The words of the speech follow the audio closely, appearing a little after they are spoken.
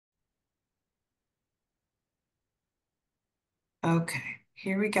Okay,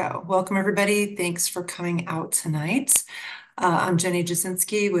 here we go. Welcome, everybody. Thanks for coming out tonight. I'm Jenny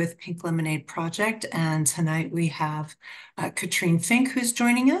Jasinski with Pink Lemonade Project, and tonight we have Katrin Fink who's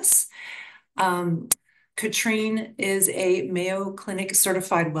joining us. Katrin is a Mayo Clinic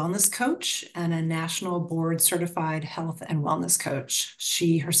certified wellness coach and a national board certified health and wellness coach.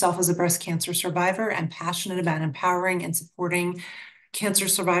 She herself is a breast cancer survivor and passionate about empowering and supporting cancer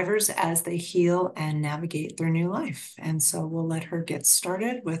survivors as they heal and navigate their new life. And so we'll let her get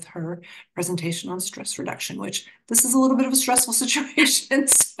started with her presentation on stress reduction, which this is a little bit of a stressful situation.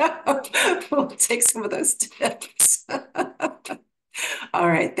 So we'll take some of those tips. All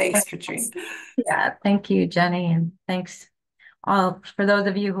right. Thanks, Katrin. Yeah, thank you, Jenny, and thanks all for those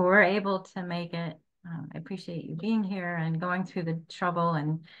of you who were able to make it. I appreciate you being here and going through the trouble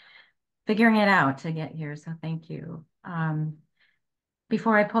and figuring it out to get here. So thank you.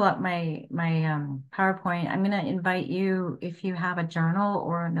 Before I pull up my PowerPoint, I'm going to invite you, if you have a journal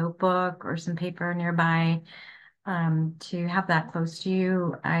or a notebook or some paper nearby, to have that close to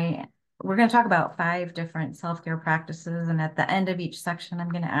you. We're going to talk about 5 different self-care practices, and at the end of each section, I'm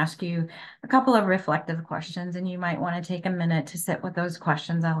going to ask you a couple of reflective questions, and you might want to take a minute to sit with those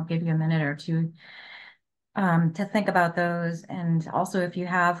questions. I'll give you a minute or two to think about those. And also, if you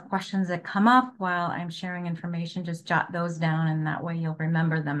have questions that come up while I'm sharing information, just jot those down, and that way you'll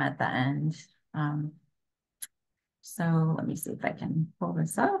remember them at the end. So let me see if I can pull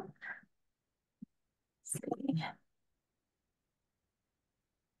this up. Let's see.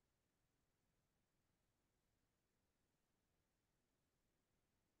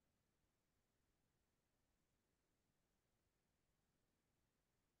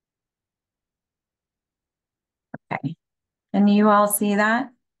 Okay. And you all see that?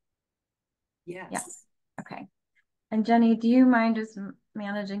 Yeah. Yes. Okay. And Jenny, do you mind just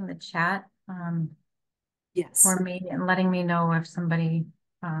managing the chat for Yes. me and letting me know if somebody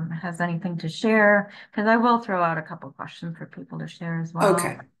has anything to share? Because I will throw out a couple questions for people to share as well.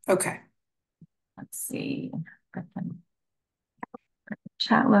 Okay. Okay. Let's see.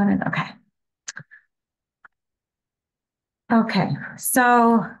 Chat loaded. Okay. Okay.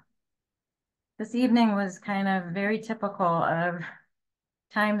 So this evening was kind of very typical of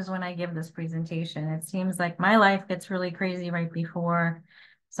times when I give this presentation. It seems like my life gets really crazy right before.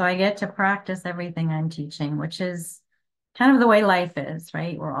 So I get to practice everything I'm teaching, which is kind of the way life is,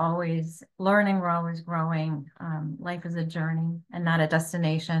 right? We're always learning, we're always growing. Life is a journey and not a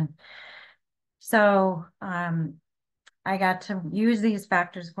destination. So I got to use these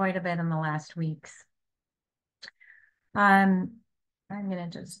factors quite a bit in the last weeks. I'm going to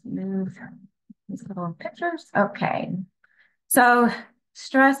just move these little pictures. Okay. So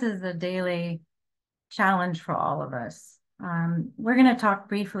stress is a daily challenge for all of us. We're going to talk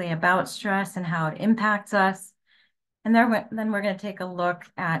briefly about stress and how it impacts us. And then we're going to take a look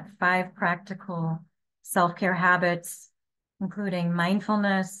at 5 practical self-care habits, including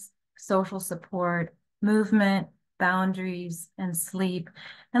mindfulness, social support, movement, boundaries, and sleep,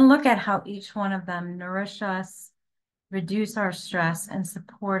 and look at how each one of them nourish us, reduce our stress, and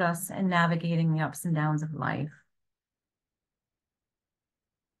support us in navigating the ups and downs of life.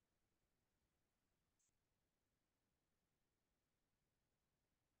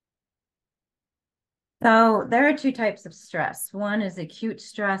 So there are 2 types of stress. One is acute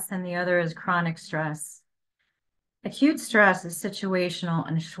stress and the other is chronic stress. Acute stress is situational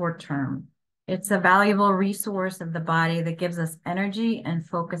and short-term. It's a valuable resource of the body that gives us energy and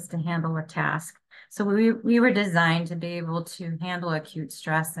focus to handle a task. So we were designed to be able to handle acute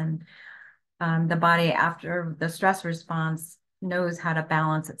stress, and the body, after the stress response, knows how to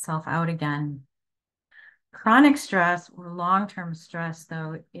balance itself out again. Chronic stress or long-term stress,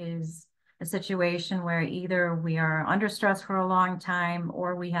 though, is a situation where either we are under stress for a long time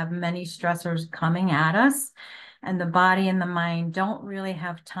or we have many stressors coming at us, and the body and the mind don't really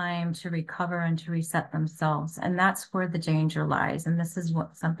have time to recover and to reset themselves. And that's where the danger lies. And this is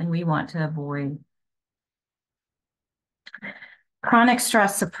something we want to avoid. Chronic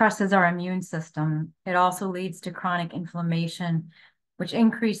stress suppresses our immune system. It also leads to chronic inflammation, which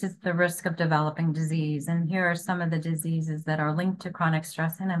increases the risk of developing disease. And here are some of the diseases that are linked to chronic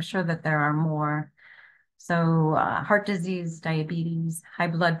stress, and I'm sure that there are more. So heart disease, diabetes, high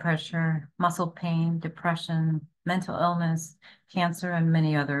blood pressure, muscle pain, depression, mental illness, cancer, and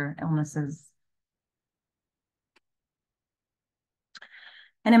many other illnesses.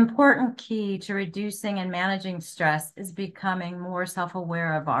 An important key to reducing and managing stress is becoming more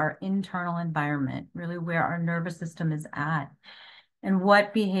self-aware of our internal environment, really where our nervous system is at, and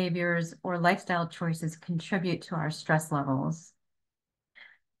what behaviors or lifestyle choices contribute to our stress levels.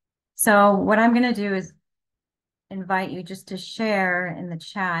 So what I'm going to do is invite you just to share in the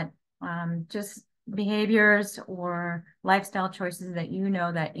chat just behaviors or lifestyle choices that you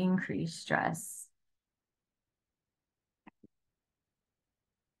know that increase stress.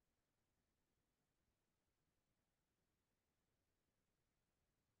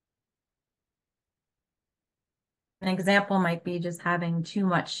 An example might be just having too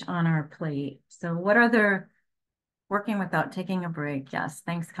much on our plate. So what are the working without taking a break? Yes,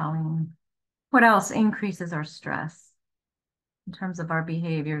 thanks, Colleen. What else increases our stress in terms of our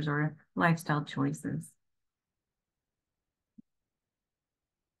behaviors or lifestyle choices?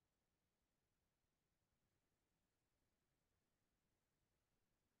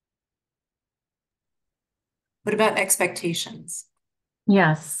 What about expectations?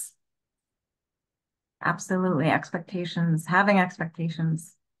 Yes, absolutely. Expectations, having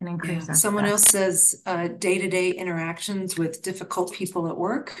expectations can increase our Someone stress. else says day-to-day interactions with difficult people at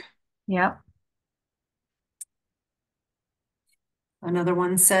work. Yep. Another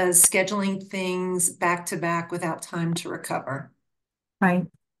one says scheduling things back to back without time to recover. Right.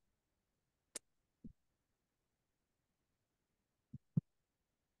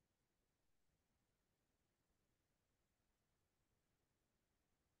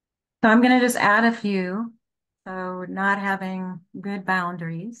 So I'm going to just add a few. So not having good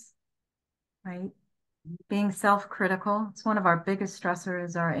boundaries, right? Being self-critical. It's one of our biggest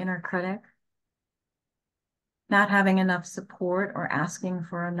stressors, our inner critic. Not having enough support or asking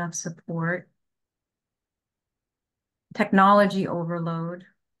for enough support. Technology overload,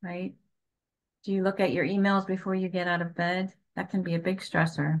 right? Do you look at your emails before you get out of bed? That can be a big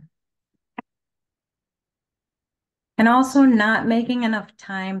stressor. And also not making enough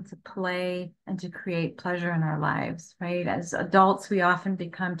time to play and to create pleasure in our lives, right? As adults, we often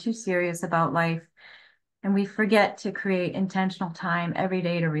become too serious about life and we forget to create intentional time every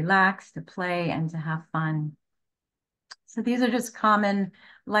day to relax, to play, and to have fun. So these are just common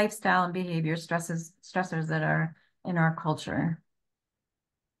lifestyle and behavior stressors that are in our culture.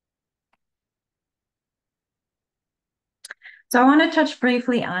 So I want to touch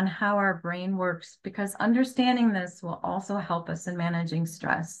briefly on how our brain works because understanding this will also help us in managing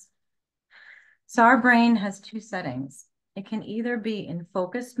stress. So our brain has two settings. It can either be in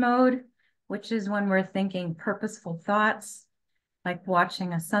focused mode, which is when we're thinking purposeful thoughts, like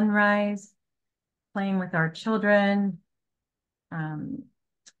watching a sunrise, playing with our children,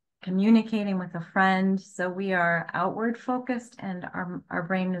 communicating with a friend. So we are outward focused and our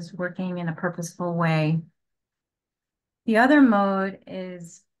brain is working in a purposeful way. The other mode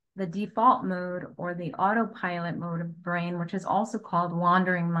is the default mode or the autopilot mode of brain, which is also called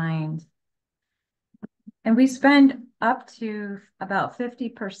wandering mind. And we spend up to about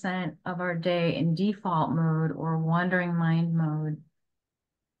 50% of our day in default mode or wandering mind mode.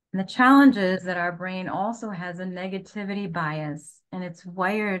 And the challenge is that our brain also has a negativity bias and it's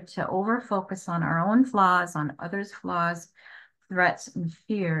wired to overfocus on our own flaws, on others' flaws, threats, and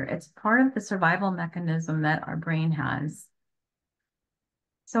fear. It's part of the survival mechanism that our brain has.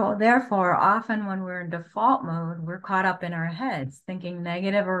 So therefore, often when we're in default mode, we're caught up in our heads, thinking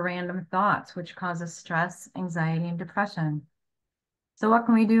negative or random thoughts, which causes stress, anxiety, and depression. So what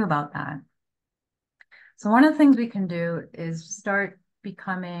can we do about that? So one of the things we can do is start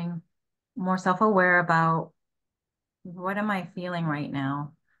becoming more self-aware about what am I feeling right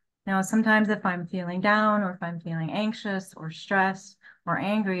now? Now, sometimes if I'm feeling down or if I'm feeling anxious or stressed or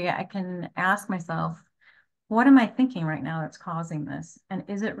angry, I can ask myself, what am I thinking right now that's causing this? And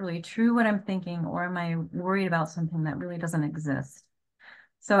is it really true what I'm thinking, or am I worried about something that really doesn't exist?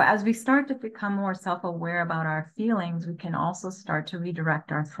 So as we start to become more self-aware about our feelings, we can also start to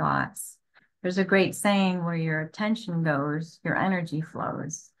redirect our thoughts. There's a great saying where your attention goes, your energy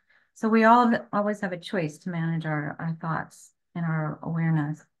flows. So we all always have a choice to manage our thoughts and our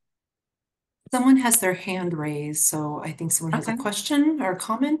awareness. Someone has their hand raised, so I think someone has a question or a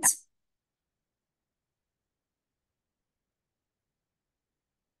comment.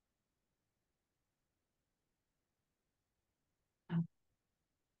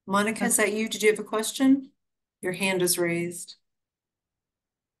 Monica, is that you? Did you have a question? Your hand is raised.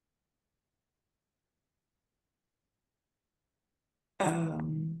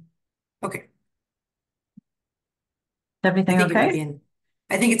 Okay. Everything okay?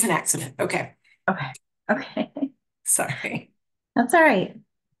 I think it's an accident. Okay. Okay. Sorry. That's all right.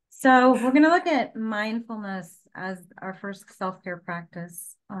 So we're going to look at mindfulness as our first self-care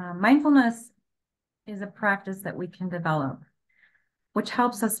practice. Mindfulness is a practice that we can develop, which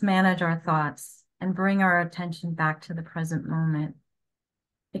helps us manage our thoughts and bring our attention back to the present moment.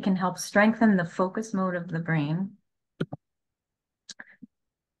 It can help strengthen the focus mode of the brain.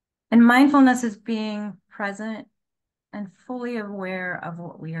 And mindfulness is being present and fully aware of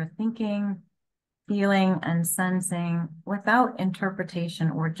what we are thinking, feeling, and sensing without interpretation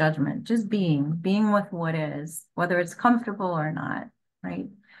or judgment, just being with what is, whether it's comfortable or not, right?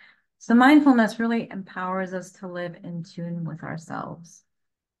 So mindfulness really empowers us to live in tune with ourselves.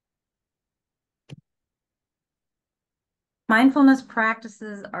 Mindfulness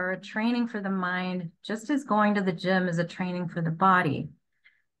practices are a training for the mind, just as going to the gym is a training for the body.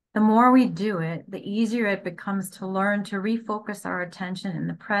 The more we do it, the easier it becomes to learn to refocus our attention in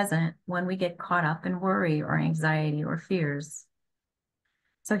the present when we get caught up in worry or anxiety or fears.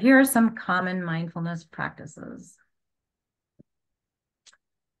 So here are some common mindfulness practices.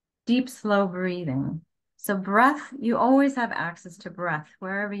 Deep, slow breathing. So breath, you always have access to breath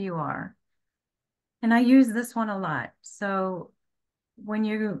wherever you are. And I use this one a lot. So when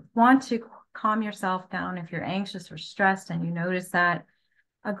you want to calm yourself down, if you're anxious or stressed and you notice that,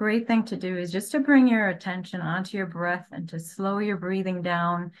 a great thing to do is just to bring your attention onto your breath and to slow your breathing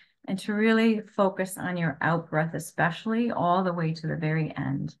down and to really focus on your out breath, especially all the way to the very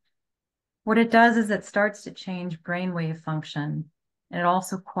end. What it does is it starts to change brainwave function. And it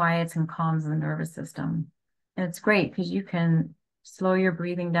also quiets and calms the nervous system. And it's great because you can slow your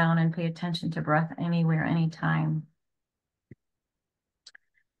breathing down and pay attention to breath anywhere, anytime.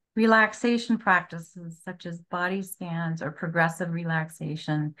 Relaxation practices such as body scans or progressive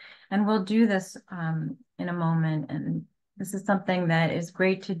relaxation. And we'll do this in a moment. And this is something that is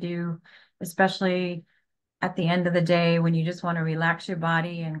great to do, especially at the end of the day when you just want to relax your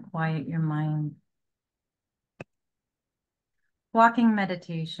body and quiet your mind. Walking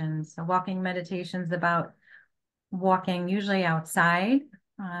meditation. So walking meditation is about walking usually outside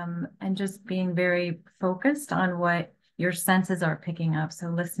and just being very focused on what your senses are picking up. So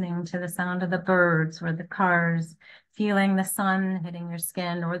listening to the sound of the birds or the cars, feeling the sun hitting your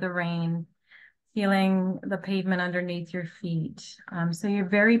skin or the rain, feeling the pavement underneath your feet. So you're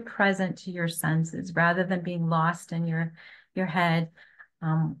very present to your senses rather than being lost in your head,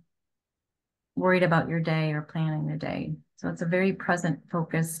 worried about your day or planning the day. So it's a very present,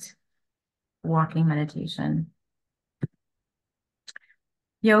 focused walking meditation.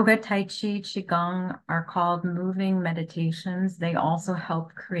 Yoga, Tai Chi, Qigong are called moving meditations. They also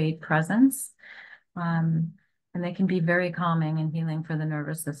help create presence, and they can be very calming and healing for the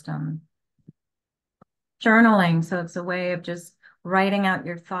nervous system. Journaling, so it's a way of just writing out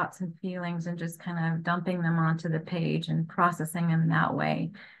your thoughts and feelings and just kind of dumping them onto the page and processing them that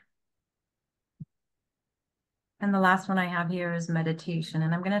way. And the last one I have here is meditation,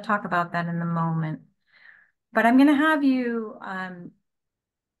 and I'm going to talk about that in a moment. But I'm going to have you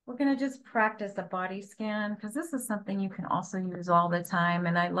we're going to just practice a body scan because this is something you can also use all the time.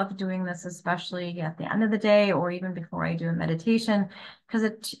 And I love doing this, especially at the end of the day or even before I do a meditation, because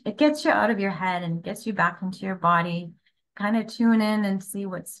it gets you out of your head and gets you back into your body. Kind of tune in and see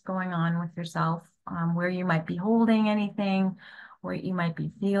what's going on with yourself, where you might be holding anything, what you might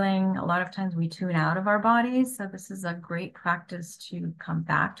be feeling. A lot of times we tune out of our bodies. So this is a great practice to come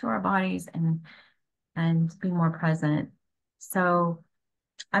back to our bodies and be more present. So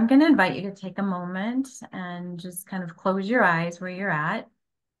I'm going to invite you to take a moment and just kind of close your eyes where you're at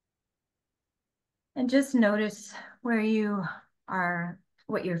and just notice where you are,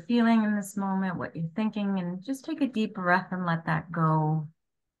 what you're feeling in this moment, what you're thinking, and just take a deep breath and let that go.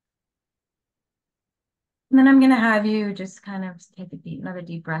 And then I'm going to have you just kind of take another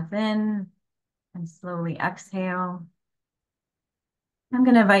deep breath in and slowly exhale. I'm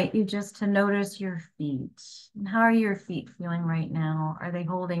going to invite you just to notice your feet. And how are your feet feeling right now? Are they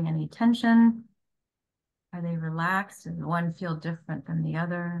holding any tension? Are they relaxed? Does one feel different than the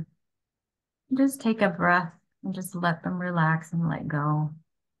other? Just take a breath and just let them relax and let go.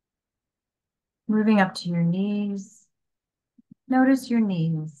 Moving up to your knees. Notice your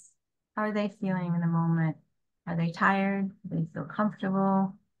knees. How are they feeling in the moment? Are they tired? Do they feel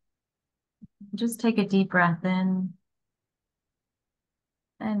comfortable? Just take a deep breath in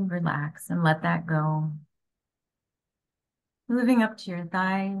and relax and let that go. Moving up to your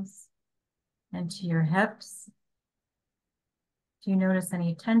thighs and to your hips. Do you notice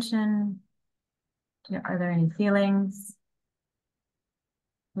any tension? Are there any feelings?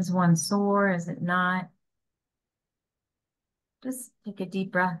 Is one sore? Is it not? Just take a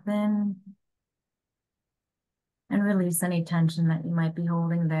deep breath in and release any tension that you might be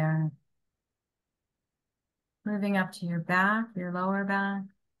holding there. Moving up to your back, your lower back.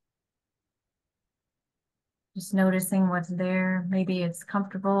 Just noticing what's there. Maybe it's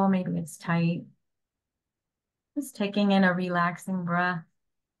comfortable, maybe it's tight. Just taking in a relaxing breath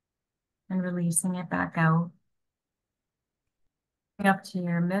and releasing it back out. Up to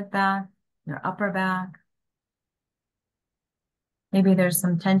your mid back, your upper back. Maybe there's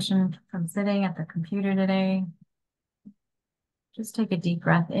some tension from sitting at the computer today. Just take a deep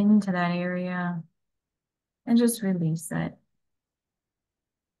breath into that area and just release it.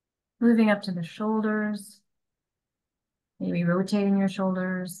 Moving up to the shoulders, maybe rotating your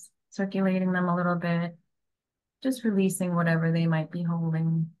shoulders, circulating them a little bit, just releasing whatever they might be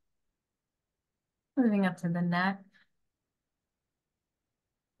holding. Moving up to the neck,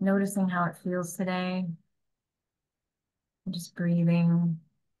 noticing how it feels today. Just breathing.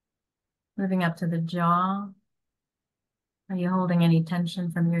 Moving up to the jaw. Are you holding any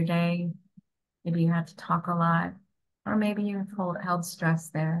tension from your day? Maybe you had to talk a lot, or maybe you've held stress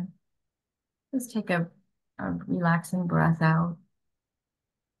there. Just take a relaxing breath out.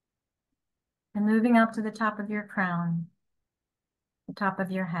 And moving up to the top of your crown, the top of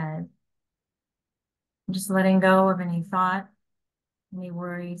your head. Just letting go of any thought, any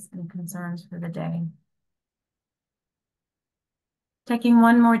worries and concerns for the day. Taking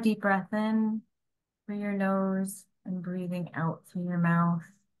one more deep breath in through your nose and breathing out through your mouth.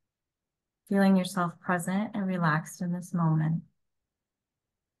 Feeling yourself present and relaxed in this moment.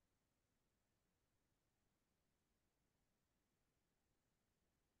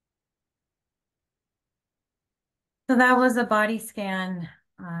 So that was a body scan.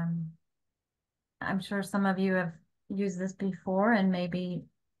 I'm sure some of you have used this before, and maybe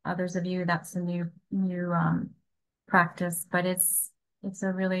others of you, that's a new practice, but it's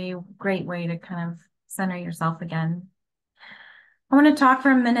a really great way to kind of center yourself again. I want to talk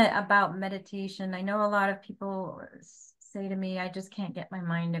for a minute about meditation. I know a lot of people say to me, I just can't get my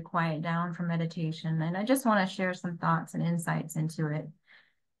mind to quiet down for meditation. And I just want to share some thoughts and insights into it.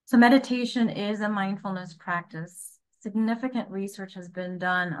 So meditation is a mindfulness practice. Significant research has been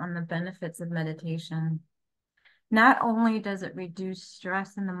done on the benefits of meditation. Not only does it reduce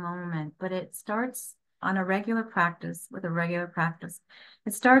stress in the moment, but it starts on a regular practice with a regular practice.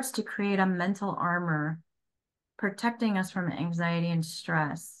 It starts to create a mental armor, protecting us from anxiety and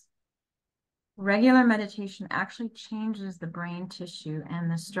stress. Regular meditation actually changes the brain tissue and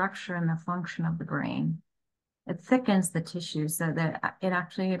the structure and the function of the brain. It thickens the tissue so that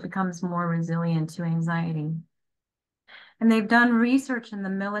it becomes more resilient to anxiety. And they've done research in the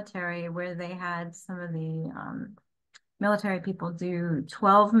military where they had some of the military people do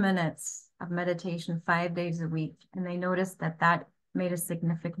 12 minutes of meditation 5 days a week. And they noticed that that made a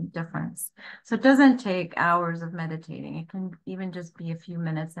significant difference. So it doesn't take hours of meditating. It can even just be a few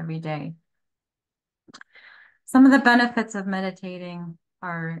minutes every day. Some of the benefits of meditating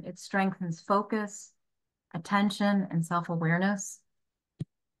are it strengthens focus, attention, and self-awareness.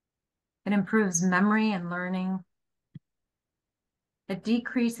 It improves memory and learning. It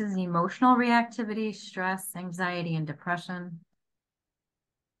decreases emotional reactivity, stress, anxiety, and depression.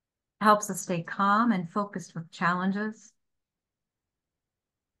 It helps us stay calm and focused with challenges.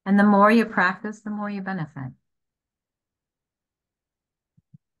 And the more you practice, the more you benefit.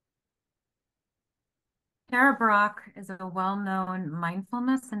 Tara Brock is a well-known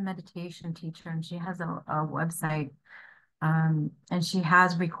mindfulness and meditation teacher, and she has a website. And she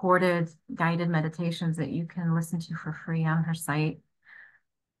has recorded guided meditations that you can listen to for free on her site.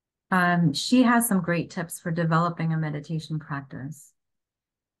 She has some great tips for developing a meditation practice.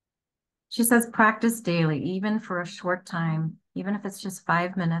 She says practice daily, even for a short time, even if it's just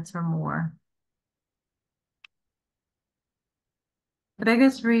 5 minutes or more. The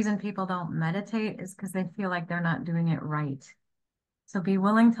biggest reason people don't meditate is because they feel like they're not doing it right. So be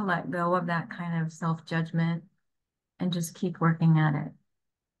willing to let go of that kind of self-judgment and just keep working at it.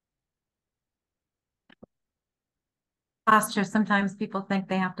 Posture, sometimes people think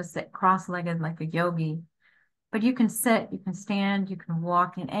they have to sit cross-legged like a yogi, but you can sit, you can stand, you can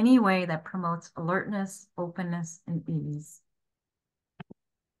walk in any way that promotes alertness, openness, and ease.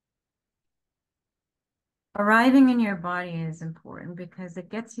 Arriving in your body is important because it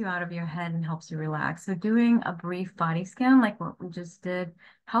gets you out of your head and helps you relax. So doing a brief body scan like what we just did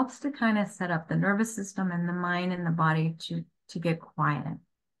helps to kind of set up the nervous system and the mind and the body to get quiet.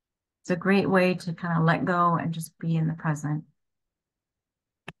 It's a great way to kind of let go and just be in the present.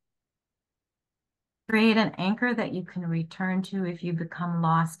 Create an anchor that you can return to if you become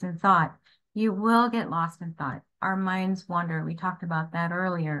lost in thought. You will get lost in thought. Our minds wander. We talked about that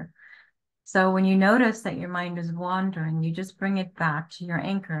earlier. So when you notice that your mind is wandering, you just bring it back to your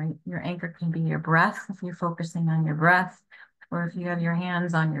anchor. Your anchor can be your breath if you're focusing on your breath, or if you have your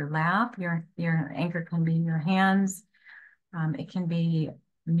hands on your lap, your anchor can be your hands. It can be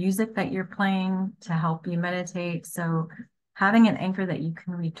music that you're playing to help you meditate. So having an anchor that you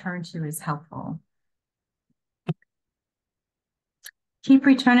can return to is helpful. Keep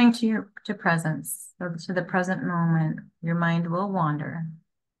returning to presence, so to the present moment. Your mind will wander.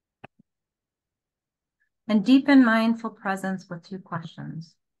 And deepen mindful presence with 2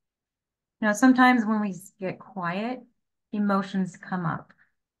 questions. Sometimes when we get quiet, emotions come up.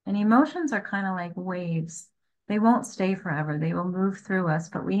 And emotions are kind of like waves. They won't stay forever. They will move through us,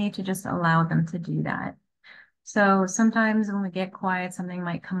 but we need to just allow them to do that. So sometimes when we get quiet, something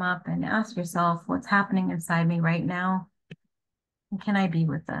might come up, and ask yourself, what's happening inside me right now? And can I be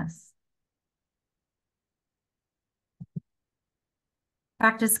with this?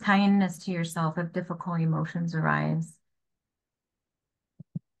 Practice kindness to yourself if difficult emotions arise.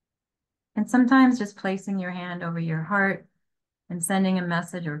 And sometimes just placing your hand over your heart and sending a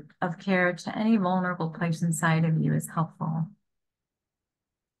message of care to any vulnerable place inside of you is helpful.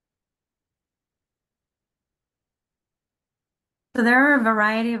 So there are a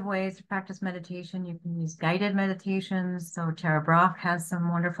variety of ways to practice meditation. You can use guided meditations. So Tara Brach has some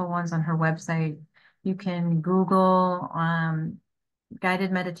wonderful ones on her website. You can Google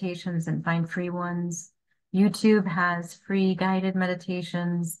guided meditations and find free ones. YouTube has free guided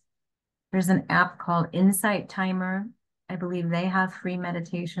meditations. There's an app called Insight Timer. I believe they have free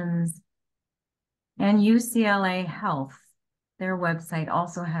meditations. And UCLA Health, their website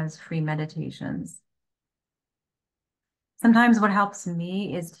also has free meditations. Sometimes what helps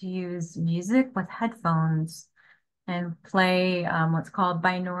me is to use music with headphones and play what's called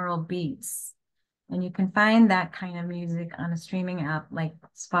binaural beats. And you can find that kind of music on a streaming app like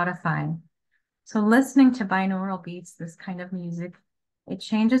Spotify. So listening to binaural beats, this kind of music, it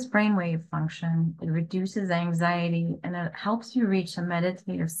changes brainwave function, it reduces anxiety, and it helps you reach a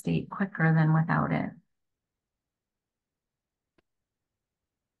meditative state quicker than without it.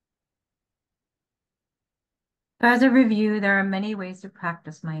 So as a review, there are many ways to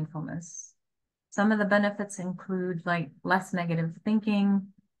practice mindfulness. Some of the benefits include like less negative thinking,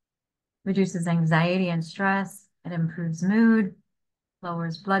 reduces anxiety and stress, it improves mood,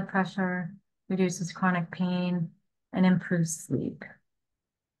 lowers blood pressure, reduces chronic pain, and improves sleep.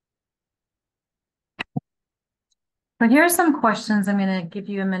 But here are some questions I'm going to give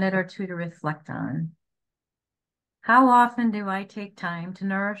you a minute or 2 to reflect on. How often do I take time to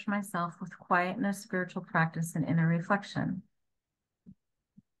nourish myself with quietness, spiritual practice, and inner reflection?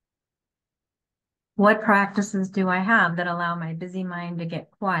 What practices do I have that allow my busy mind to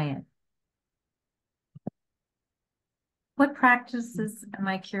get quiet? What practices am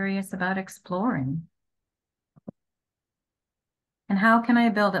I curious about exploring? And how can I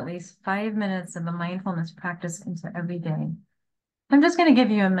build at least 5 minutes of a mindfulness practice into every day? I'm just going to give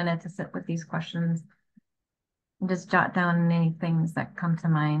you a minute to sit with these questions and just jot down any things that come to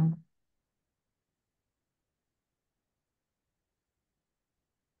mind.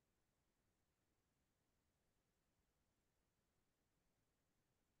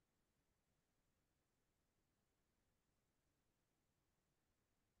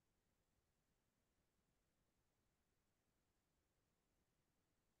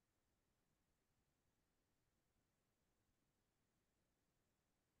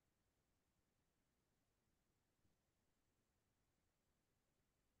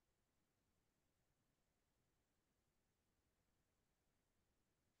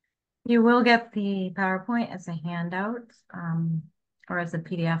 You will get the PowerPoint as a handout or as a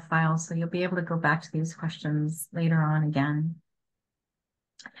PDF file, so you'll be able to go back to these questions later on again.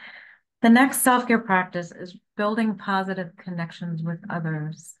 The next self-care practice is building positive connections with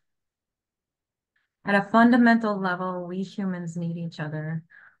others. At a fundamental level, we humans need each other.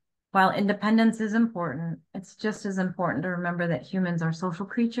 While independence is important, it's just as important to remember that humans are social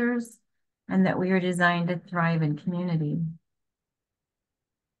creatures and that we are designed to thrive in community.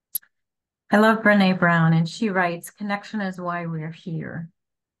 I love Brené Brown, and she writes, "Connection is why we're here.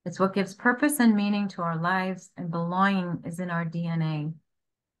 It's what gives purpose and meaning to our lives, and belonging is in our DNA.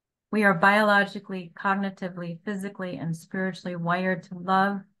 We are biologically, cognitively, physically, and spiritually wired to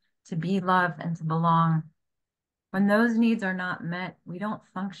love, to be loved, and to belong. When those needs are not met, we don't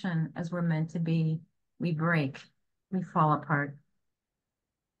function as we're meant to be. We break, we fall apart.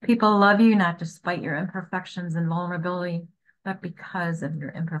 People love you not despite your imperfections and vulnerability, but because of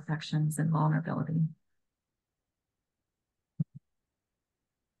your imperfections and vulnerability."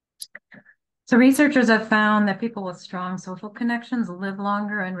 So researchers have found that people with strong social connections live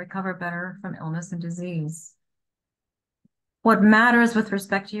longer and recover better from illness and disease. What matters with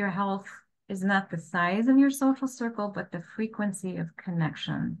respect to your health is not the size of your social circle, but the frequency of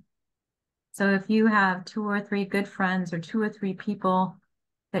connection. So if you have 2 or 3 good friends or 2 or 3 people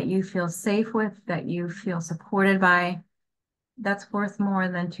that you feel safe with, that you feel supported by, that's worth more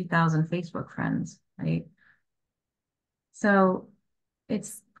than 2,000 Facebook friends, right? So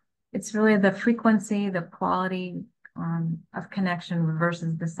it's really the frequency, the quality of connection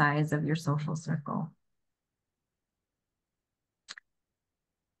versus the size of your social circle.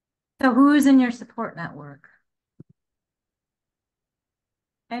 So who is in your support network?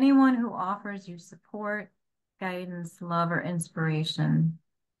 Anyone who offers you support, guidance, love, or inspiration.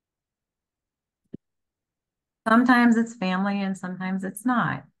 Sometimes it's family and sometimes it's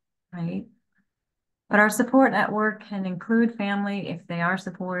not, right? But our support network can include family if they are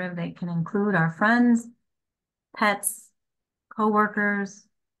supportive. They can include our friends, pets, coworkers,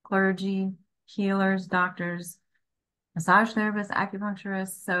 clergy, healers, doctors, massage therapists,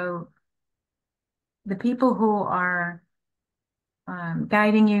 acupuncturists. So the people who are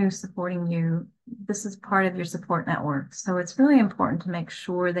guiding you, supporting you, this is part of your support network. So it's really important to make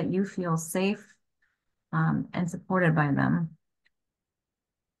sure that you feel safe and supported by them.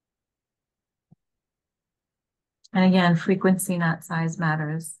 And again, frequency, not size,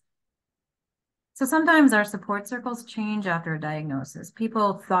 matters. So sometimes our support circles change after a diagnosis.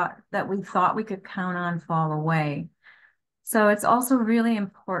 People we thought we could count on fall away. So it's also really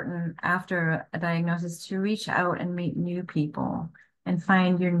important after a diagnosis to reach out and meet new people and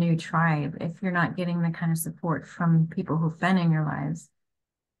find your new tribe if you're not getting the kind of support from people who've been in your lives.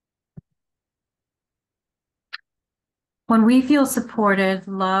 When we feel supported,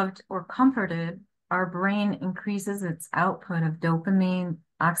 loved, or comforted, our brain increases its output of dopamine,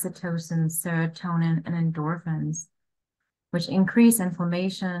 oxytocin, serotonin, and endorphins, which increase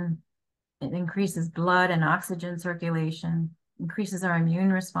inflammation. It increases blood and oxygen circulation, increases our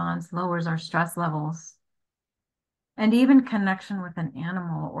immune response, lowers our stress levels. And even connection with an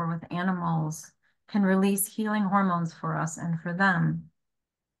animal or with animals can release healing hormones for us and for them.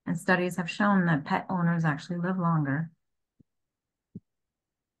 And studies have shown that pet owners actually live longer.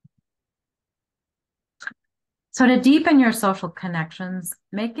 So to deepen your social connections,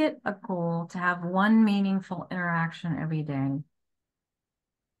 make it a goal to have one meaningful interaction every day.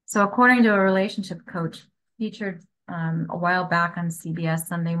 So according to a relationship coach featured a while back on CBS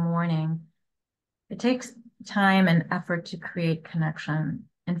Sunday Morning, it takes time and effort to create connection.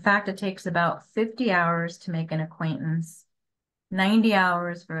 In fact, it takes about 50 hours to make an acquaintance, 90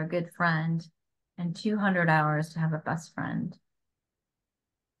 hours for a good friend, and 200 hours to have a best friend.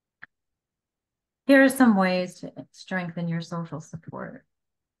 Here are some ways to strengthen your social support.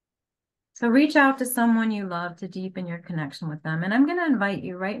 So reach out to someone you love to deepen your connection with them. And I'm going to invite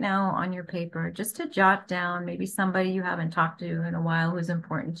you right now on your paper just to jot down maybe somebody you haven't talked to in a while who's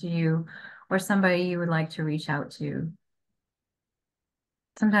important to you, or somebody you would like to reach out to.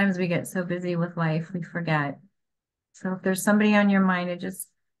 Sometimes we get so busy with life, we forget. So if there's somebody on your mind, I just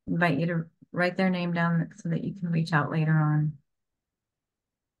invite you to write their name down so that you can reach out later on.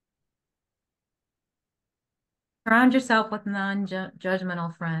 Surround yourself with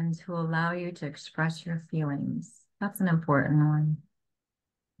non-judgmental friends who allow you to express your feelings. That's an important one.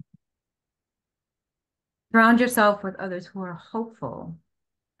 Surround yourself with others who are hopeful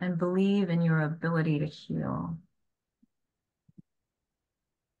and believe in your ability to heal.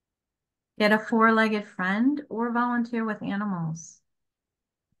 Get a four-legged friend or volunteer with animals.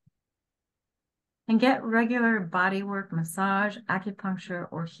 And get regular body work, massage, acupuncture,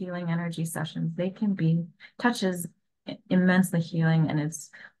 or healing energy sessions. They can be touches immensely healing, and it's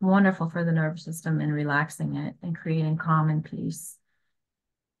wonderful for the nervous system and relaxing it and creating calm and peace.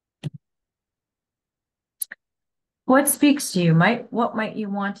 What speaks to you? What might you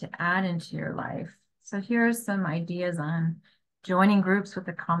want to add into your life? So here are some ideas on joining groups with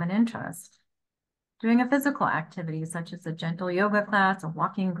a common interest. Doing a physical activity such as a gentle yoga class, a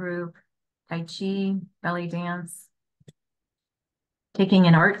walking group, Tai Chi, belly dance. Taking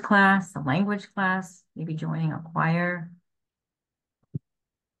an art class, a language class, maybe joining a choir.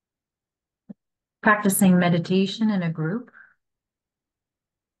 Practicing meditation in a group.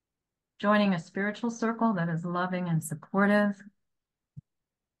 Joining a spiritual circle that is loving and supportive.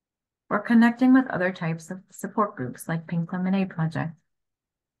 Or connecting with other types of support groups like Pink Lemonade Project.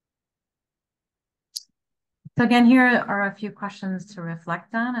 So again, here are a few questions to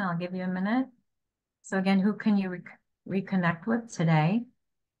reflect on, and I'll give you a minute. So again, who can you reconnect with today?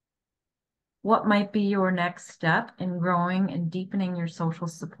 What might be your next step in growing and deepening your social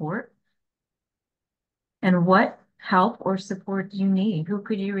support? And what help or support do you need? Who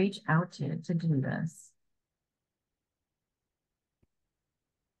could you reach out to do this?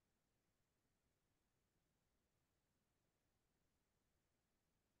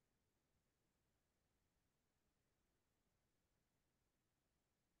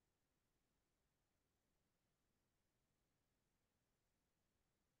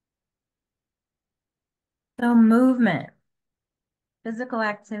 So movement. Physical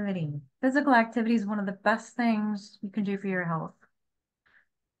activity. Physical activity is one of the best things you can do for your health.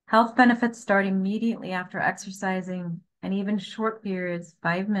 Health benefits start immediately after exercising, and even short periods,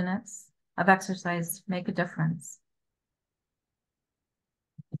 5 minutes of exercise, make a difference.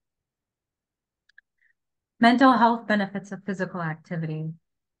 Mental health benefits of physical activity.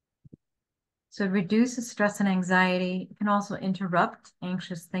 So it reduces stress and anxiety. It can also interrupt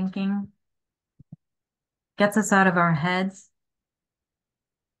anxious thinking, gets us out of our heads,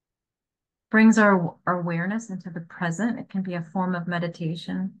 brings our awareness into the present. It can be a form of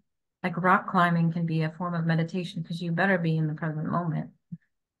meditation. Like rock climbing can be a form of meditation because you better be in the present moment.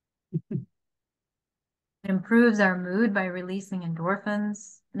 It improves our mood by releasing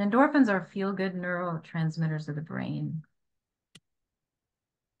endorphins. And endorphins are feel-good neurotransmitters of the brain.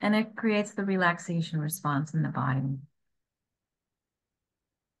 And it creates the relaxation response in the body.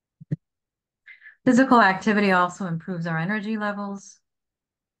 Physical activity also improves our energy levels,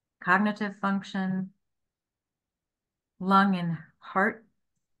 cognitive function, lung and heart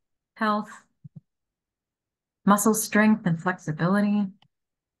health, muscle strength and flexibility,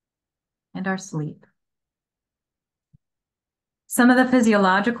 and our sleep. Some of the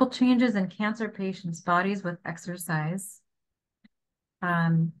physiological changes in cancer patients' bodies with exercise.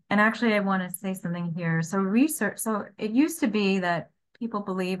 And actually, I want to say something here. So it used to be that people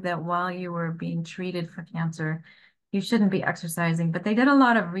believed that while you were being treated for cancer, you shouldn't be exercising, but they did a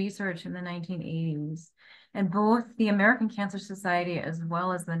lot of research in the 1980s. And both the American Cancer Society as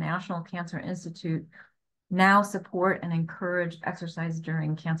well as the National Cancer Institute now support and encourage exercise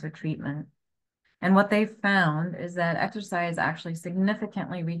during cancer treatment. And what they found is that exercise actually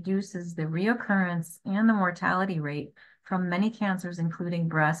significantly reduces the reoccurrence and the mortality rate from many cancers, including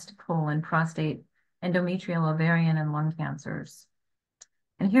breast, colon, prostate, endometrial, ovarian, and lung cancers.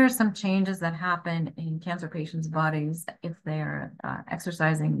 And here are some changes that happen in cancer patients' bodies if they're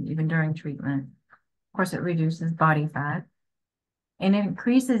exercising even during treatment. Of course, it reduces body fat and it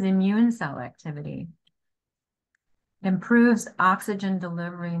increases immune cell activity. It improves oxygen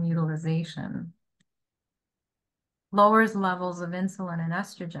delivery and utilization, lowers levels of insulin and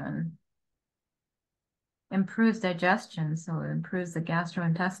estrogen, improves digestion, so it improves the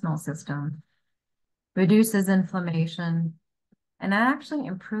gastrointestinal system, reduces inflammation, and that actually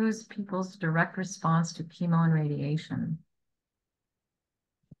improves people's direct response to chemo and radiation.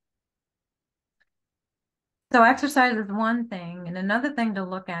 So exercise is one thing, and another thing to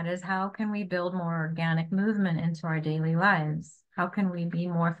look at is how can we build more organic movement into our daily lives? How can we be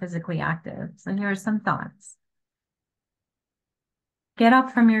more physically active? So here are some thoughts. Get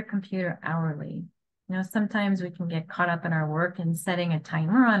up from your computer hourly. You know, sometimes we can get caught up in our work, and setting a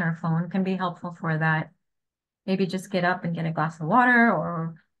timer on our phone can be helpful for that. Maybe just get up and get a glass of water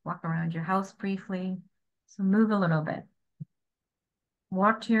or walk around your house briefly. So move a little bit.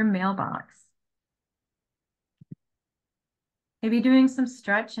 Walk to your mailbox. Maybe doing some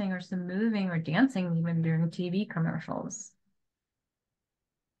stretching or some moving or dancing even during TV commercials.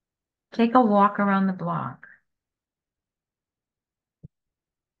 Take a walk around the block.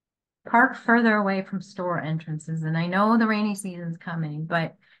 Park further away from store entrances. And I know the rainy season's coming,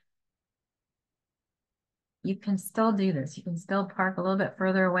 but you can still do this. You can still park a little bit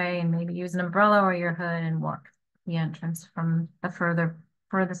further away and maybe use an umbrella or your hood and walk the entrance from the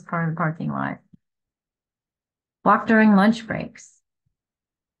furthest part of the parking lot. Walk during lunch breaks.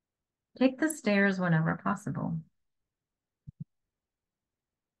 Take the stairs whenever possible.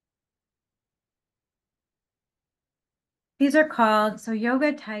 These are called, so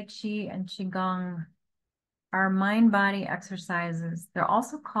yoga, tai chi, and qigong are mind-body exercises. They're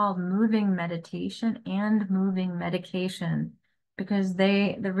also called moving meditation and moving medication because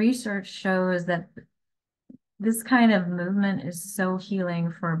the research shows that this kind of movement is so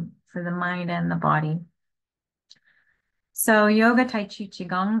healing for the mind and the body. So yoga, tai chi,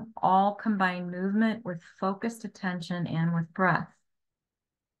 qigong all combine movement with focused attention and with breath.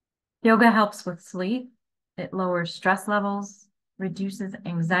 Yoga helps with sleep. It lowers stress levels, reduces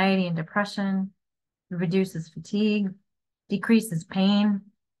anxiety and depression, reduces fatigue, decreases pain,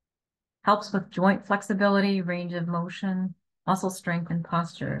 helps with joint flexibility, range of motion, muscle strength, and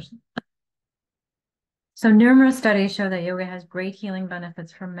postures. So numerous studies show that yoga has great healing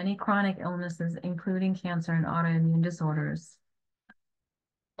benefits for many chronic illnesses, including cancer and autoimmune disorders.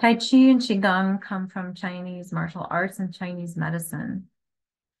 Tai Chi and Qigong come from Chinese martial arts and Chinese medicine.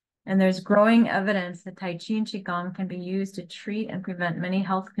 And there's growing evidence that Tai Chi and Qigong can be used to treat and prevent many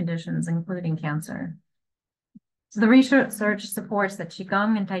health conditions, including cancer. So the research supports that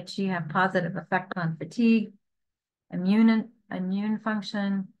Qigong and Tai Chi have positive effects on fatigue, immune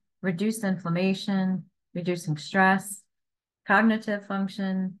function, reduced inflammation, reducing stress, cognitive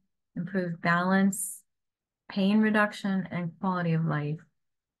function, improved balance, pain reduction, and quality of life.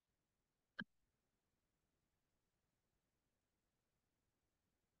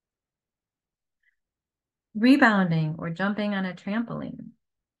 Rebounding or jumping on a trampoline.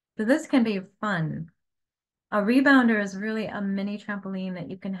 So this can be fun. A rebounder is really a mini trampoline that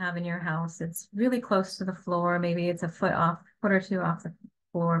you can have in your house. It's really close to the floor. Maybe it's a foot or two off the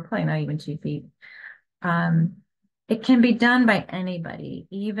floor, probably not even 2 feet. It can be done by anybody,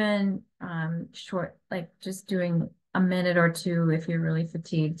 even short, like just doing a minute or two if you're really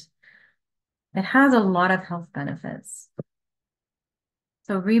fatigued. It has a lot of health benefits.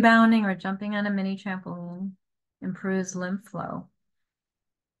 So rebounding or jumping on a mini trampoline improves lymph flow.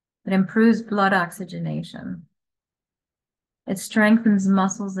 It improves blood oxygenation. It strengthens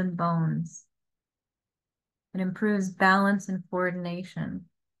muscles and bones. It improves balance and coordination.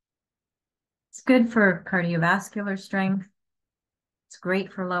 It's good for cardiovascular strength. It's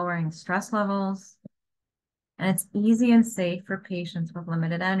great for lowering stress levels. And it's easy and safe for patients with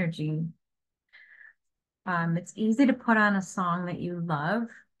limited energy. It's easy to put on a song that you love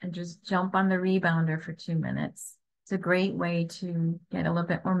and just jump on the rebounder for 2 minutes. It's a great way to get a little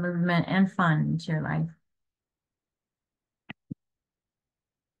bit more movement and fun into your life.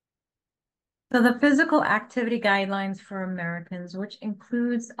 So the physical activity guidelines for Americans, which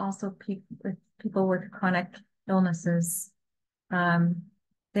includes also people with chronic illnesses,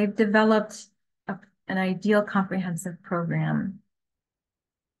 they've developed an ideal comprehensive program.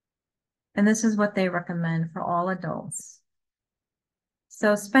 And this is what they recommend for all adults.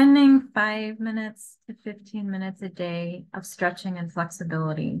 So spending 5 minutes to 15 minutes a day of stretching and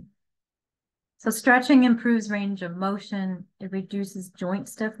flexibility. So stretching improves range of motion, it reduces joint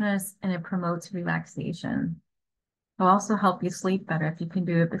stiffness, and it promotes relaxation. It'll also help you sleep better if you can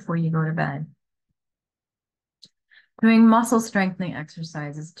do it before you go to bed. Doing muscle strengthening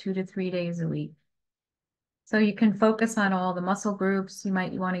exercises 2 to 3 days a week. So you can focus on all the muscle groups. You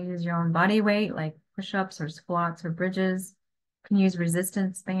might want to use your own body weight, like push-ups or squats or bridges. You can use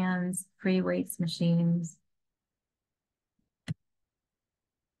resistance bands, free weights machines.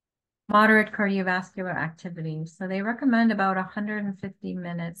 Moderate cardiovascular activity. So they recommend about 150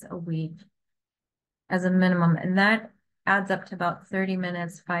 minutes a week as a minimum. And that adds up to about 30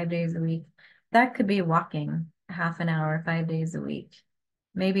 minutes, 5 days a week. That could be walking half an hour, 5 days a week.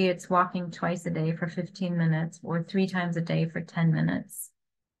 Maybe it's walking twice a day for 15 minutes or 3 times a day for 10 minutes.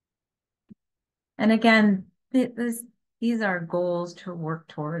 And again, these are goals to work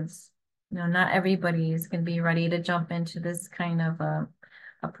towards. You know, not everybody is going to be ready to jump into this kind of a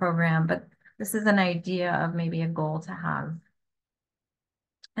program, but this is an idea of maybe a goal to have.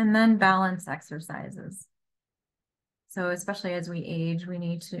 And then balance exercises. So especially as we age, we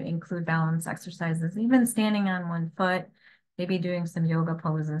need to include balance exercises, even standing on one foot, maybe doing some yoga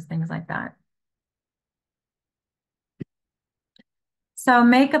poses, things like that. So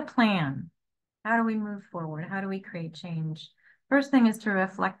make a plan. How do we move forward? How do we create change? First thing is to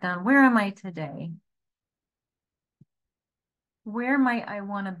reflect on, where am I today? Where might I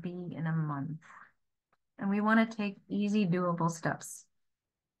want to be in a month? And we want to take easy, doable steps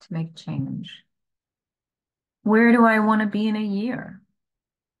to make change. Where do I want to be in a year?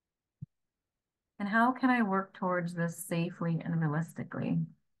 And how can I work towards this safely and realistically?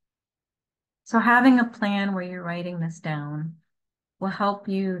 So having a plan where you're writing this down will help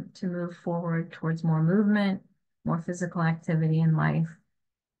you to move forward towards more movement, more physical activity in life.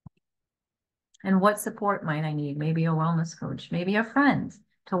 And what support might I need? Maybe a wellness coach, maybe a friend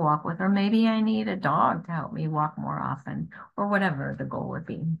to walk with, or maybe I need a dog to help me walk more often, or whatever the goal would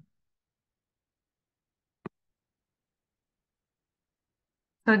be.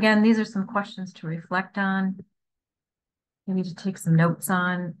 So again, these are some questions to reflect on, maybe to take some notes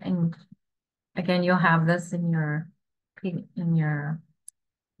on. And again, you'll have this in your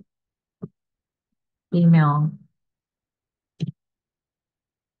email.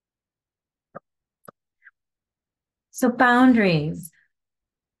 So boundaries.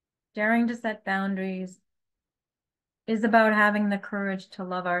 Daring to set boundaries is about having the courage to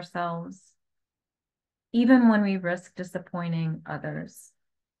love ourselves, even when we risk disappointing others.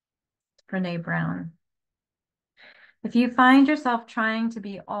 Brene Brown. If you find yourself trying to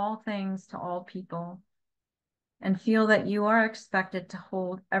be all things to all people and feel that you are expected to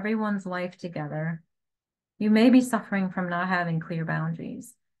hold everyone's life together, you may be suffering from not having clear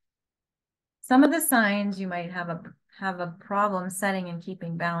boundaries. Some of the signs you might have a problem setting and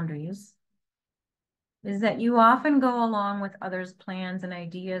keeping boundaries is that you often go along with others' plans and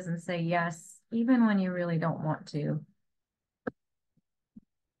ideas and say yes, even when you really don't want to.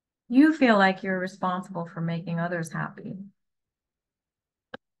 You feel like you're responsible for making others happy.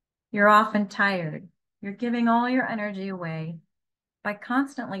 You're often tired. You're giving all your energy away by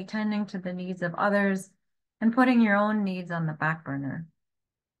constantly tending to the needs of others and putting your own needs on the back burner.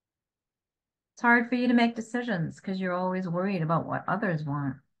 It's hard for you to make decisions because you're always worried about what others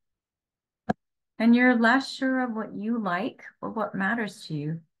want. And you're less sure of what you like or what matters to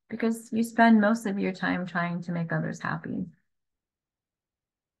you because you spend most of your time trying to make others happy.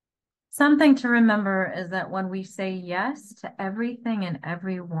 Something to remember is that when we say yes to everything and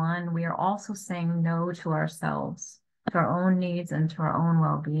everyone, we are also saying no to ourselves, to our own needs, and to our own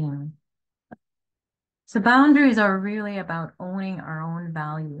well-being. So boundaries are really about owning our own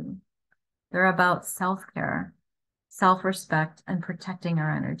value. They're about self-care, self-respect, and protecting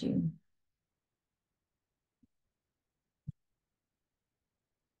our energy.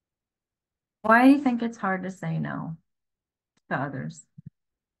 Why do you think it's hard to say no to others?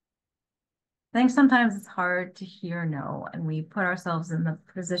 I think sometimes it's hard to hear no, and we put ourselves in the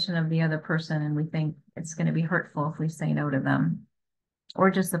position of the other person, and we think it's going to be hurtful if we say no to them or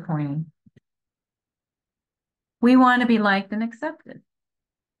disappointing. We want to be liked and accepted.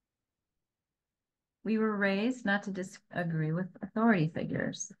 We were raised not to disagree with authority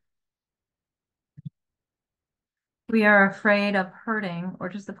figures. We are afraid of hurting or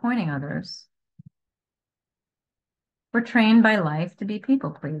disappointing others. We're trained by life to be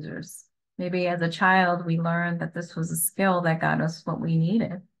people pleasers. Maybe as a child, we learned that this was a skill that got us what we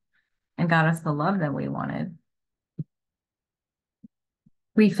needed and got us the love that we wanted.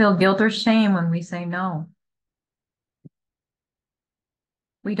 We feel guilt or shame when we say no.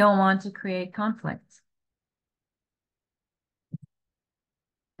 We don't want to create conflict.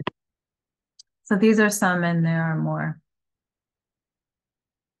 So these are some, and there are more.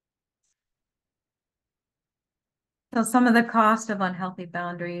 So some of the cost of unhealthy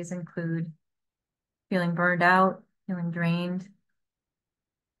boundaries include feeling burned out, feeling drained.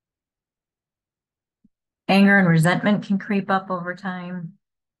 Anger and resentment can creep up over time.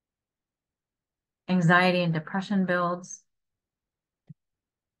 Anxiety and depression builds.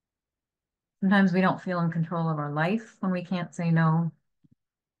 Sometimes we don't feel in control of our life when we can't say no.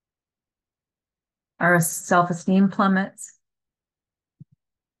 Our self-esteem plummets.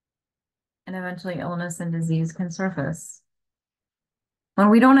 And eventually illness and disease can surface. When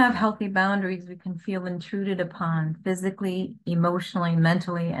we don't have healthy boundaries, we can feel intruded upon physically, emotionally,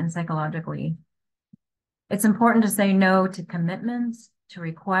 mentally, and psychologically. It's important to say no to commitments, to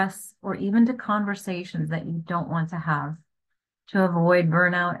requests, or even to conversations that you don't want to have to avoid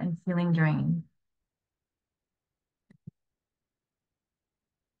burnout and feeling drained.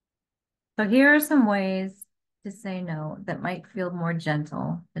 So here are some ways to say no that might feel more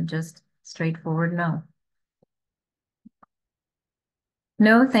gentle than just straightforward no.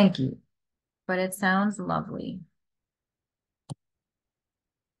 No, thank you, but it sounds lovely.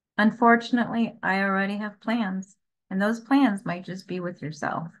 Unfortunately, I already have plans, and those plans might just be with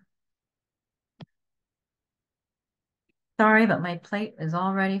yourself. Sorry, but my plate is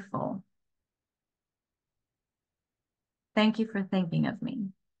already full. Thank you for thinking of me.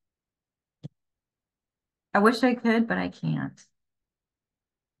 I wish I could, but I can't.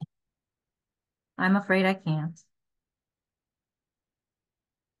 I'm afraid I can't.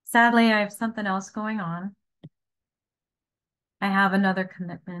 Sadly, I have something else going on. I have another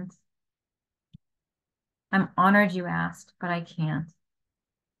commitment. I'm honored you asked, but I can't.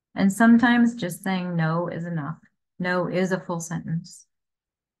 And sometimes just saying no is enough. No is a full sentence.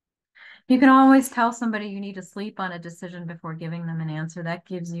 You can always tell somebody you need to sleep on a decision before giving them an answer. That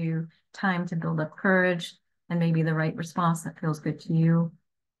gives you time to build up courage and maybe the right response that feels good to you.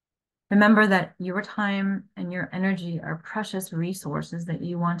 Remember that your time and your energy are precious resources that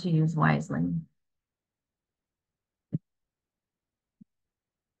you want to use wisely.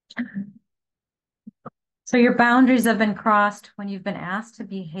 So your boundaries have been crossed when you've been asked to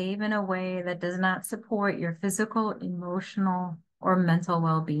behave in a way that does not support your physical, emotional, or mental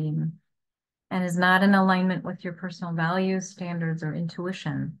well-being and is not in alignment with your personal values, standards, or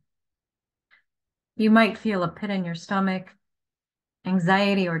intuition. You might feel a pit in your stomach,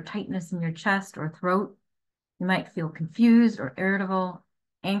 anxiety or tightness in your chest or throat. You might feel confused or irritable,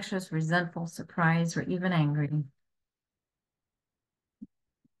 anxious, resentful, surprised, or even angry.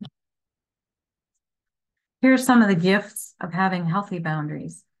 Here are some of the gifts of having healthy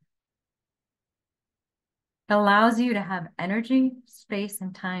boundaries. It allows you to have energy, space,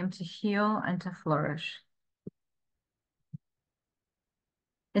 and time to heal and to flourish.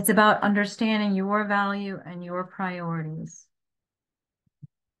 It's about understanding your value and your priorities.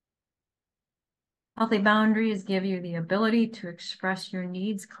 Healthy boundaries give you the ability to express your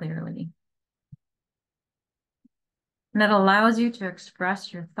needs clearly. And it allows you to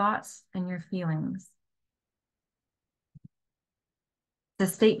express your thoughts and your feelings. The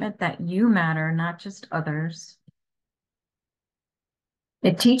statement that you matter, not just others.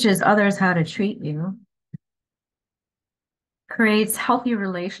 It teaches others how to treat you, creates healthy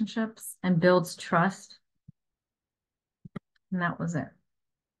relationships, and builds trust. And that was it.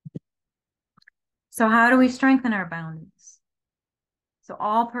 So how do we strengthen our boundaries? So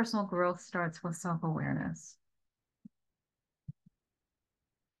all personal growth starts with self-awareness.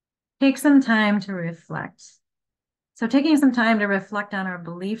 Take some time to reflect. So taking some time to reflect on our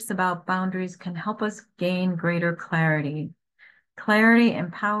beliefs about boundaries can help us gain greater clarity. Clarity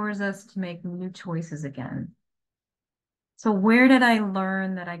empowers us to make new choices again. So where did I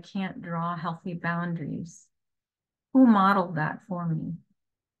learn that I can't draw healthy boundaries? Who modeled that for me?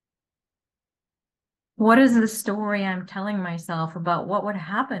 What is the story I'm telling myself about what would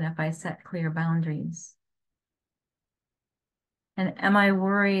happen if I set clear boundaries? And am I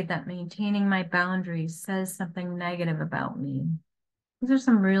worried that maintaining my boundaries says something negative about me? These are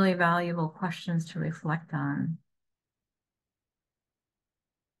some really valuable questions to reflect on.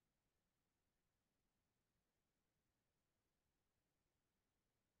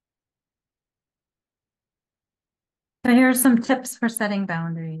 So here are some tips for setting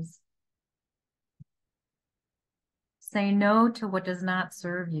boundaries. Say no to what does not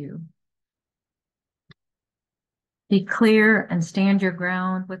serve you. Be clear and stand your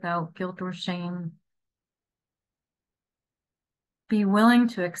ground without guilt or shame. Be willing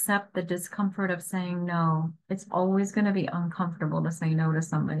to accept the discomfort of saying no. It's always going to be uncomfortable to say no to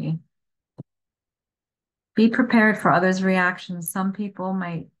somebody. Be prepared for others' reactions. Some people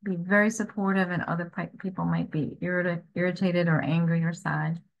might be very supportive and other people might be irritated or angry or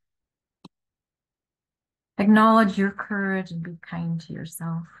sad. Acknowledge your courage and be kind to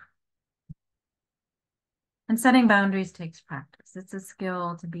yourself. And setting boundaries takes practice. It's a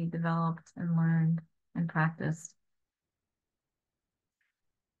skill to be developed and learned and practiced.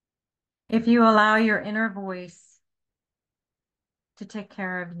 If you allow your inner voice to take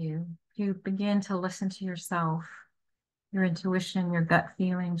care of you, you begin to listen to yourself, your intuition, your gut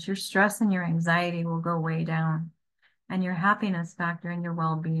feelings, your stress and your anxiety will go way down, and your happiness factor and your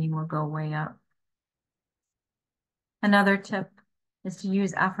well-being will go way up. Another tip is to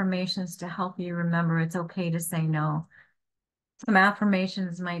use affirmations to help you remember it's okay to say no. Some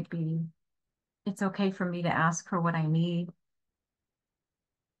affirmations might be, it's okay for me to ask for what I need.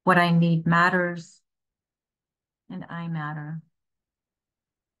 What I need matters, and I matter.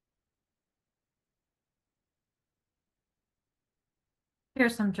 Here are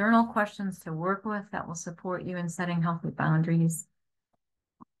some journal questions to work with that will support you in setting healthy boundaries.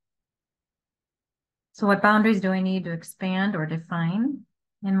 So what boundaries do I need to expand or define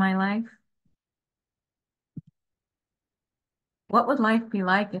in my life? What would life be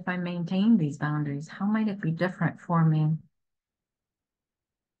like if I maintained these boundaries? How might it be different for me?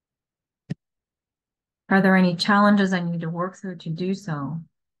 Are there any challenges I need to work through to do so?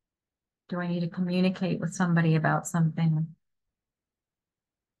 Do I need to communicate with somebody about something?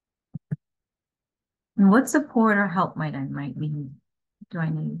 And what support or help might need? Do I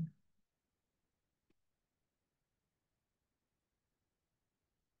need?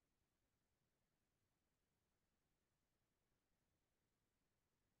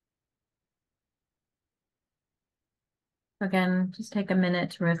 Again, just take a minute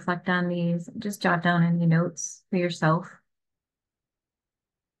to reflect on these. Just jot down any notes for yourself.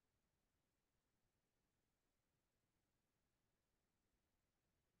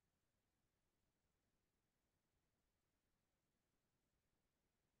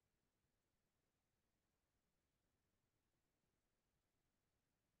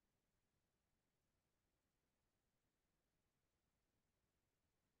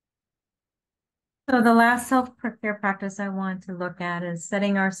 So the last self-care practice I want to look at is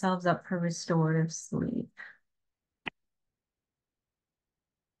setting ourselves up for restorative sleep.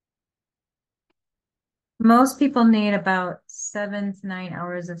 Most people need about 7 to 9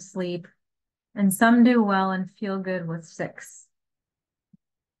 hours of sleep, and some do well and feel good with 6.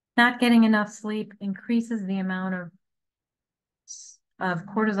 Not getting enough sleep increases the amount of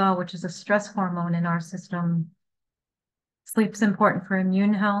cortisol, which is a stress hormone in our system. Sleep's important for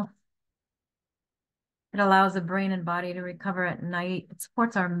immune health. It allows the brain and body to recover at night. It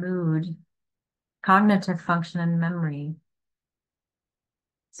supports our mood, cognitive function, and memory.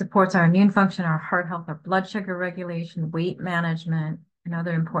 Supports our immune function, our heart health, our blood sugar regulation, weight management, and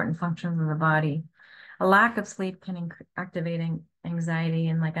other important functions of the body. A lack of sleep can activate anxiety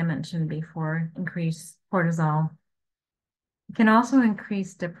and, like I mentioned before, increase cortisol. It can also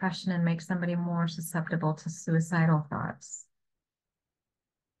increase depression and make somebody more susceptible to suicidal thoughts.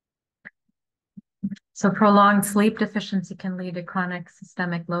 So prolonged sleep deficiency can lead to chronic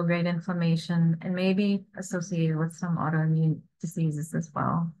systemic low-grade inflammation and may be associated with some autoimmune diseases as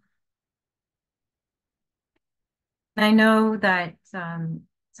well. And I know that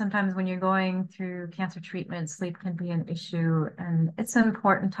sometimes when you're going through cancer treatment, sleep can be an issue, and it's an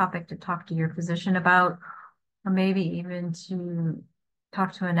important topic to talk to your physician about, or maybe even to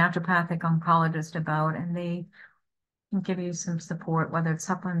talk to a naturopathic oncologist about, and they can give you some support, whether it's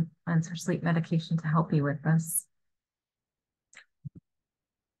supplements or sleep medication to help you with this.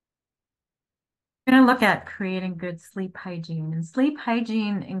 We're going to look at creating good sleep hygiene. And sleep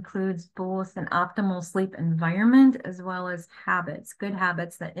hygiene includes both an optimal sleep environment as well as habits, good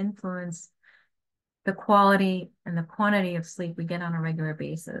habits that influence the quality and the quantity of sleep we get on a regular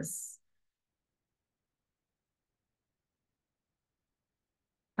basis.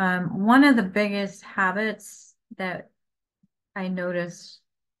 One of the biggest habits that I notice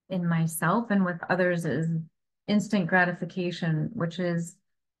in myself and with others is instant gratification, which is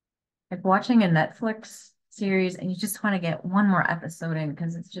like watching a Netflix series and you just want to get one more episode in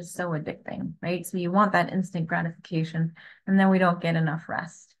because it's just so addicting, right? So you want that instant gratification, and then we don't get enough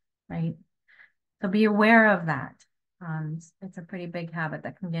rest, right? So be aware of that. It's a pretty big habit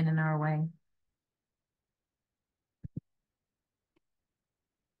that can get in our way.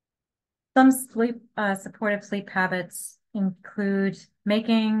 Some supportive sleep habits include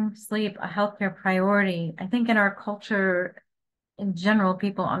making sleep a healthcare priority. I think in our culture, in general,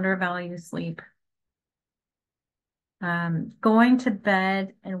 people undervalue sleep. Going to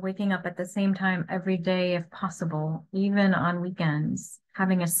bed and waking up at the same time every day if possible, even on weekends.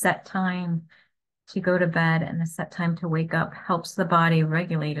 Having a set time to go to bed and a set time to wake up helps the body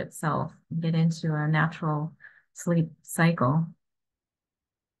regulate itself, get into a natural sleep cycle.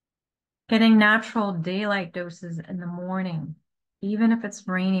 Getting natural daylight doses in the morning, even if it's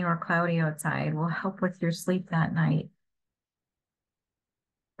rainy or cloudy outside, will help with your sleep that night.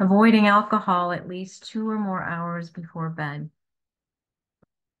 Avoiding alcohol at least 2 or more hours before bed.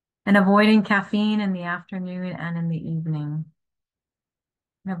 And avoiding caffeine in the afternoon and in the evening.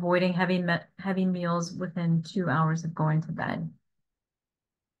 And avoiding heavy meals within 2 hours of going to bed.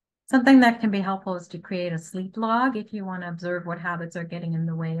 Something that can be helpful is to create a sleep log if you want to observe what habits are getting in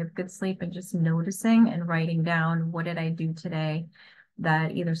the way of good sleep, and just noticing and writing down, what did I do today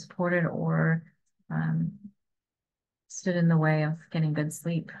that either supported or stood in the way of getting good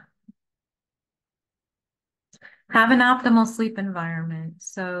sleep. Have an optimal sleep environment.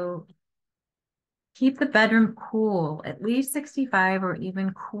 So keep the bedroom cool, at least 65 or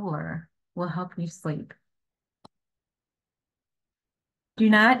even cooler will help you sleep. Do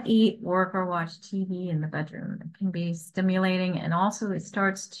not eat, work, or watch TV in the bedroom. It can be stimulating, and also it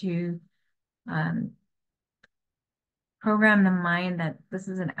starts to program the mind that this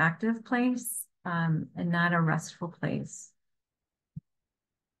is an active place and not a restful place.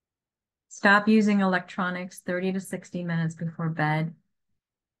 Stop using electronics 30 to 60 minutes before bed.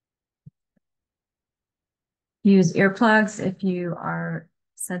 Use earplugs if you are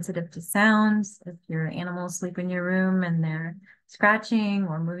sensitive to sounds, if your animals sleep in your room and they're scratching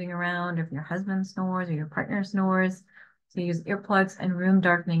or moving around, if your husband snores or your partner snores. So use earplugs and room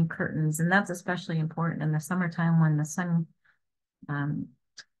darkening curtains. And that's especially important in the summertime when the sun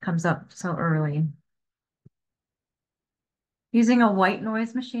comes up so early. Using a white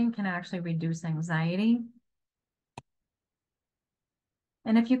noise machine can actually reduce anxiety.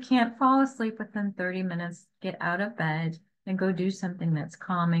 And if you can't fall asleep within 30 minutes, get out of bed and go do something that's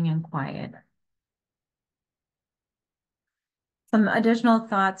calming and quiet. Some additional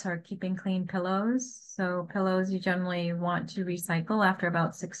thoughts are keeping clean pillows. So pillows you generally want to recycle after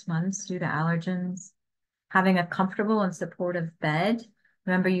about 6 months due to allergens. Having a comfortable and supportive bed.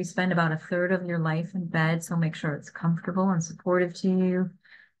 Remember, you spend about 1/3 of your life in bed, so make sure it's comfortable and supportive to you.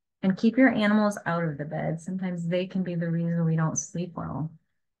 And keep your animals out of the bed. Sometimes they can be the reason we don't sleep well.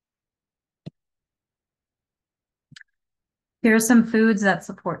 Here are some foods that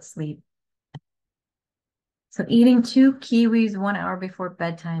support sleep. So eating 2 kiwis 1 hour before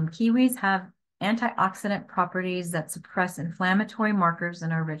bedtime. Kiwis have antioxidant properties that suppress inflammatory markers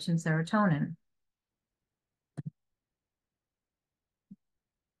and are rich in serotonin.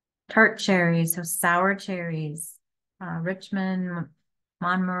 Tart cherries, so sour cherries, Richmond,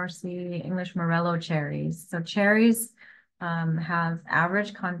 Montmorency, English Morello cherries. So cherries have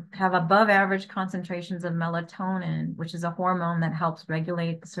above average concentrations of melatonin, which is a hormone that helps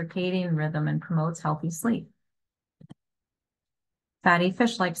regulate the circadian rhythm and promotes healthy sleep. Fatty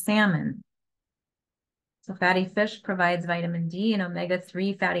fish like salmon. So fatty fish provides vitamin D and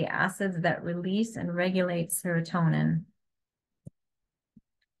omega-3 fatty acids that release and regulate serotonin.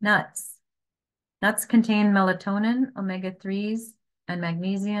 Nuts. Nuts contain melatonin, omega-3s, and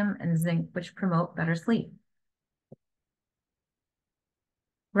magnesium and zinc, which promote better sleep.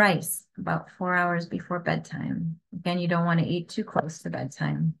 Rice, about 4 hours before bedtime. Again, you don't want to eat too close to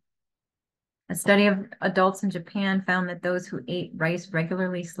bedtime. A study of adults in Japan found that those who ate rice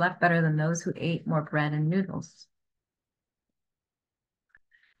regularly slept better than those who ate more bread and noodles.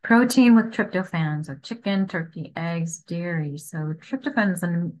 Protein with tryptophan, so chicken, turkey, eggs, dairy. So tryptophan is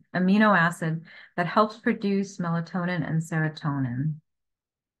an amino acid that helps produce melatonin and serotonin.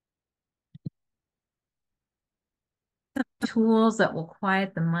 Tools that will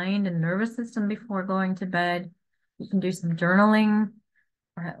quiet the mind and nervous system before going to bed. You can do some journaling,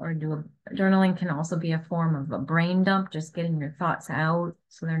 or journaling can also be a form of a brain dump, just getting your thoughts out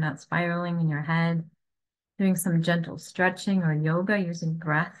so they're not spiraling in your head. Doing some gentle stretching or yoga using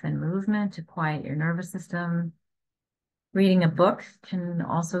breath and movement to quiet your nervous system. Reading a book can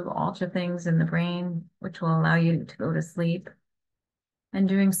also alter things in the brain, which will allow you to go to sleep. And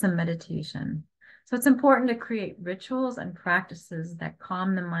doing some meditation. So it's important to create rituals and practices that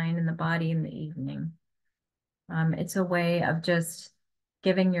calm the mind and the body in the evening. It's a way of just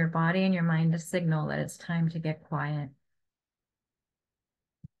giving your body and your mind a signal that it's time to get quiet.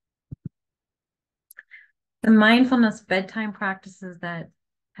 The mindfulness bedtime practices that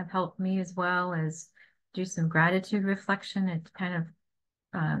have helped me as well is do some gratitude reflection. It kind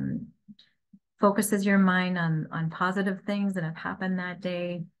of focuses your mind on positive things that have happened that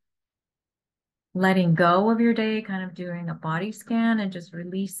day. Letting go of your day, kind of doing a body scan and just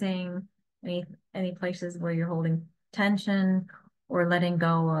releasing any places where you're holding tension, or letting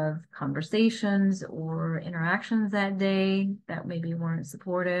go of conversations or interactions that day that maybe weren't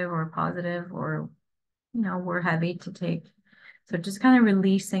supportive or positive, or were heavy to take. So just kind of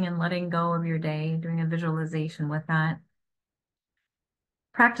releasing and letting go of your day, doing a visualization with that.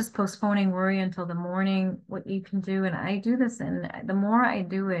 Practice postponing worry until the morning, what you can do. And I do this, and the more I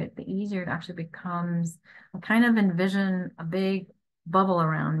do it, the easier it actually becomes. I kind of envision a big bubble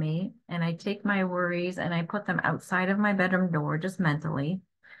around me, and I take my worries and I put them outside of my bedroom door, just mentally.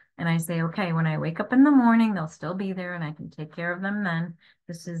 And I say, okay, when I wake up in the morning, they'll still be there and I can take care of them then.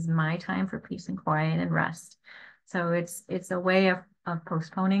 This is my time for peace and quiet and rest. So it's a way of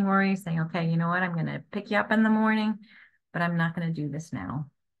postponing worry, saying, okay, you know what, I'm going to pick you up in the morning, but I'm not going to do this now.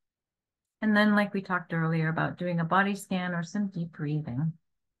 And then, like we talked earlier about doing a body scan or some deep breathing.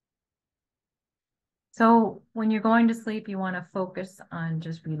 So when you're going to sleep, you want to focus on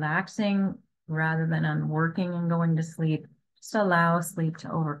just relaxing rather than on working and going to sleep. Just allow sleep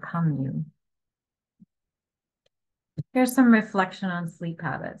to overcome you. Here's some reflection on sleep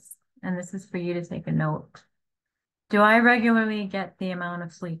habits, and this is for you to take a note. Do I regularly get the amount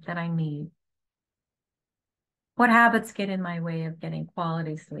of sleep that I need? What habits get in my way of getting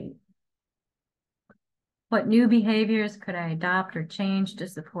quality sleep? What new behaviors could I adopt or change to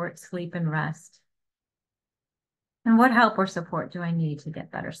support sleep and rest? And what help or support do I need to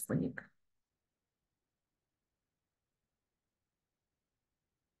get better sleep?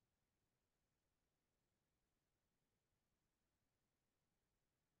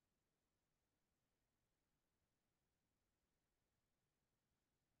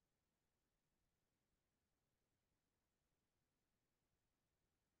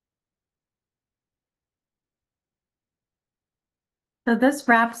 So this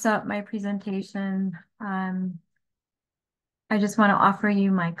wraps up my presentation. I just want to offer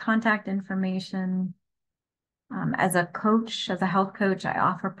you my contact information. As a coach, as a health coach, I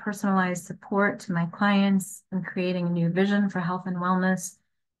offer personalized support to my clients in creating a new vision for health and wellness,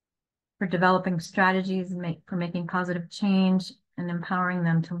 for developing strategies for making positive change, and empowering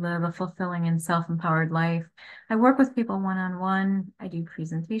them to live a fulfilling and self-empowered life. I work with people one-on-one. I do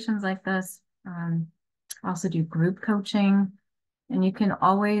presentations like this. I also do group coaching. And you can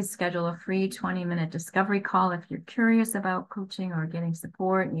always schedule a free 20-minute discovery call if you're curious about coaching or getting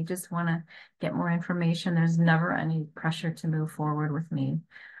support and you just want to get more information. There's never any pressure to move forward with me.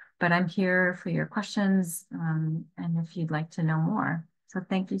 But I'm here for your questions and if you'd like to know more. So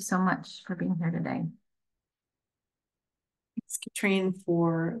thank you so much for being here today. Thanks, Katrin,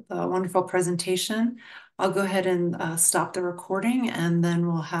 for the wonderful presentation. I'll go ahead and stop the recording, and then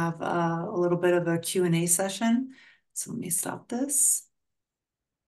we'll have a little bit of a Q&A session. So let me stop this.